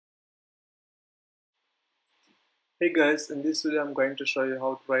Hey guys, in this video I'm going to show you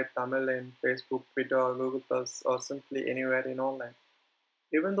how to write Tamil in Facebook, Twitter or Google Plus or simply anywhere in online.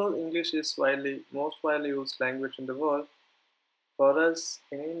 Even though English is most widely used language in the world, for us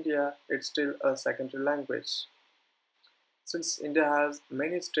in India it's still a secondary language. Since India has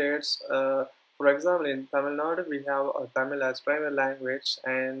many states, for example in Tamil Nadu we have Tamil as primary language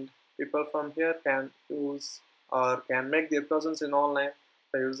and people from here can use or can make their presence in online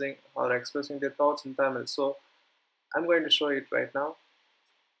by using or expressing their thoughts in Tamil. So I'm going to show it right now.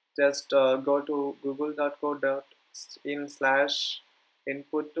 Just go to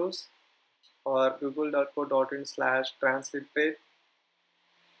google.co.in/input tools or google.co.in/translate page.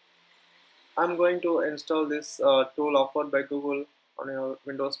 I'm going to install this tool offered by Google on your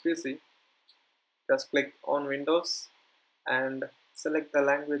Windows PC. Just click on Windows and select the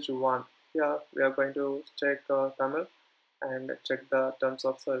language you want. Here we are going to check Tamil and check the terms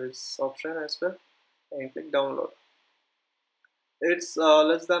of service option as well and click download. It's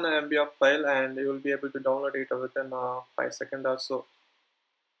less than an MB of file and you will be able to download it within 5 seconds or so.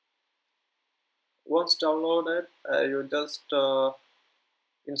 Once downloaded, you just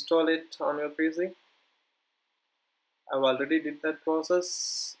install it on your PC. I've already did that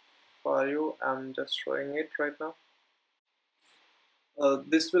process for you. I'm just showing it right now.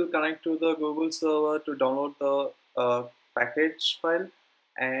 This will connect to the Google server to download the package file,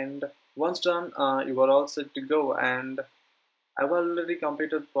 and once done, you are all set to go. And I've already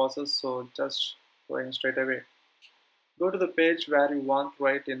completed the process, so just going straight away. Go to the page where you want to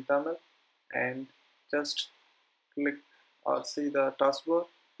write in Tamil and just click or see the taskbar.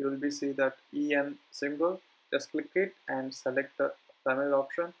 You will be see that EN symbol. Just click it and select the Tamil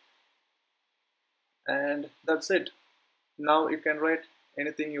option, and that's it. Now you can write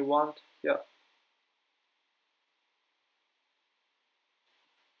anything you want here.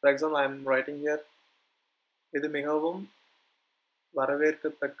 For example, I'm writing here இது மிகவும்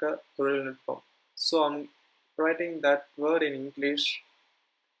வரவேற்கத்தக்க தொழில்நுட்பம். So I'm writing that word in English,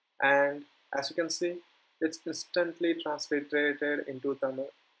 and as you can see, it's instantly translated into Tamil.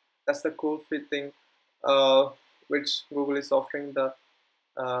 That's the cool thing which Google is offering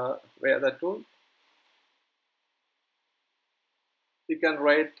via the tool. You can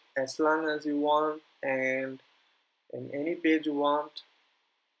write as long as you want and in any page you want.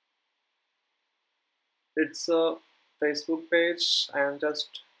 It's a Facebook page. I am just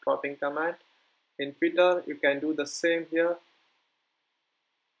dropping command. In Twitter you can do the same here.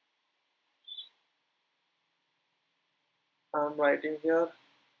 I'm writing here.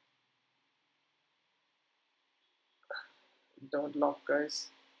 Don't laugh guys.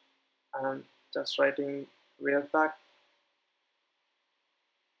 I'm just writing real fact.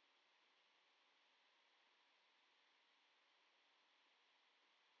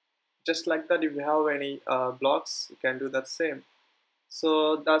 Just like that, if you have any blogs, you can do that same. So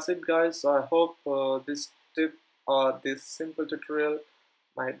that's it guys. I hope this tip or this simple tutorial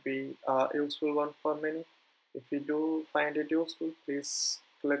might be a useful one for many. If you do find it useful, please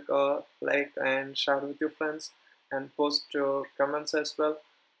click a like and share with your friends and post your comments as well.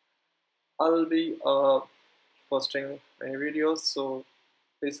 I'll be posting many videos, so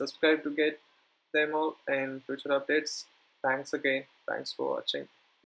please subscribe to get them all and future updates. Thanks again. Thanks for watching.